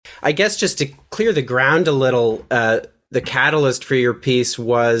I guess just to clear the ground a little, the catalyst for your piece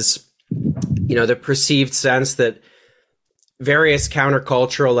was, the perceived sense that various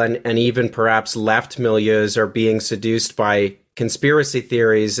countercultural and even perhaps left milieus are being seduced by conspiracy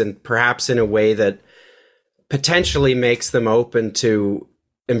theories, and perhaps in a way that potentially makes them open to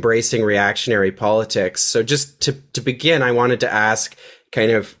embracing reactionary politics. So just to begin, I wanted to ask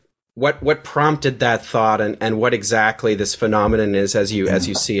kind of what prompted that thought, and what exactly this phenomenon is as you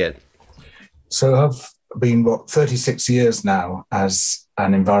see it. So I've been 36 years now as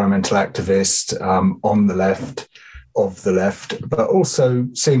an environmental activist on the left, of the left, but also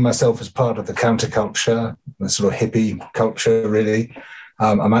seeing myself as part of the counterculture, the sort of hippie culture, really.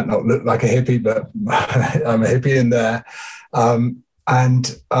 I might not look like a hippie, but I'm a hippie in there.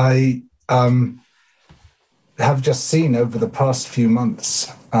 And I have just seen over the past few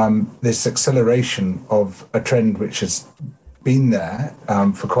months this acceleration of a trend which has been there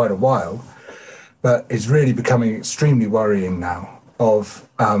for quite a while, but is really becoming extremely worrying now, of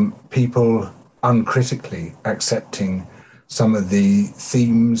people uncritically accepting some of the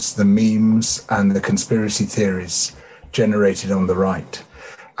themes, the memes, and the conspiracy theories generated on the right.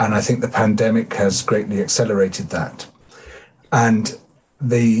 And I think the pandemic has greatly accelerated that. And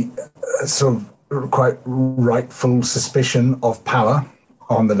the sort of quite rightful suspicion of power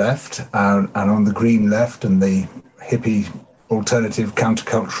on the left and on the green left and the hippie alternative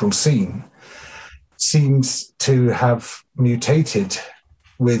countercultural scene seems to have mutated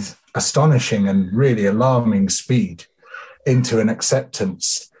with astonishing and really alarming speed into an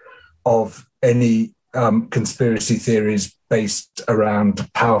acceptance of any conspiracy theories based around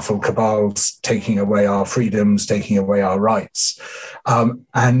powerful cabals taking away our freedoms, taking away our rights.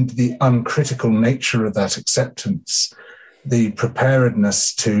 And the uncritical nature of that acceptance, the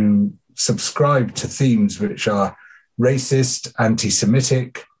preparedness to subscribe to themes which are racist,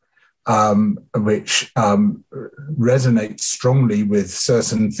 anti-Semitic, which resonate strongly with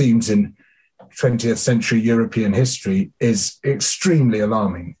certain themes in 20th century European history, is extremely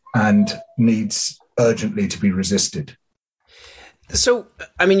alarming and needs urgently to be resisted. So,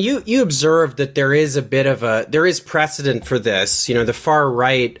 I mean, you observed that there is precedent for this. The far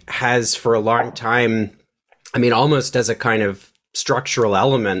right has for a long time, I mean, almost as a kind of structural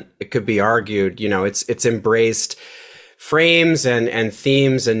element, it could be argued, it's embraced frames and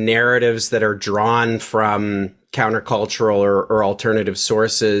themes and narratives that are drawn from countercultural or alternative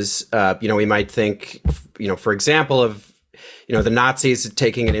sources. We might think, for example, of the Nazis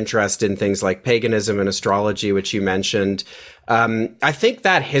taking an interest in things like paganism and astrology, which you mentioned. I think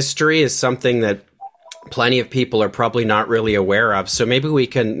that history is something that plenty of people are probably not really aware of. So maybe we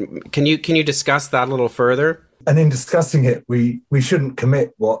can you discuss that a little further? And in discussing it, we shouldn't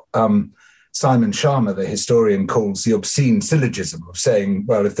commit what Simon Schama, the historian, calls the obscene syllogism of saying,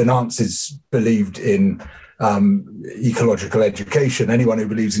 well, if the Nazis believed in ecological education, anyone who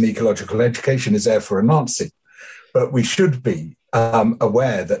believes in ecological education is therefore a Nazi. But we should be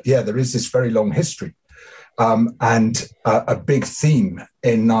aware that, there is this very long history. And a big theme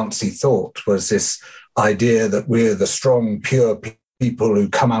in Nazi thought was this idea that we're the strong, pure people who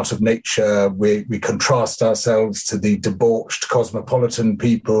come out of nature. We contrast ourselves to the debauched cosmopolitan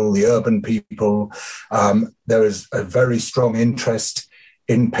people, the urban people. There is a very strong interest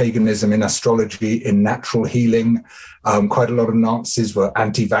in paganism, in astrology, in natural healing. Quite a lot of Nazis were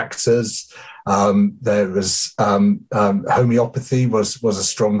anti-vaxxers. There was homeopathy was a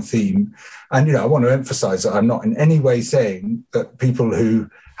strong theme. And, I want to emphasize that I'm not in any way saying that people who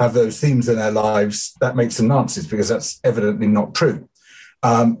have those themes in their lives, that makes them Nazis, because that's evidently not true.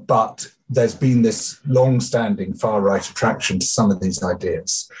 But there's been this long-standing far-right attraction to some of these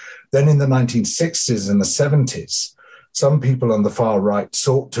ideas. Then in the 1960s and the 70s, some people on the far right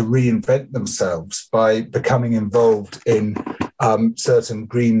sought to reinvent themselves by becoming involved in certain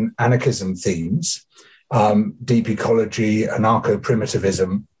green anarchism themes, deep ecology,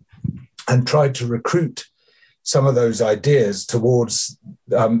 anarcho-primitivism, and tried to recruit some of those ideas towards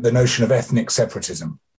the notion of ethnic separatism.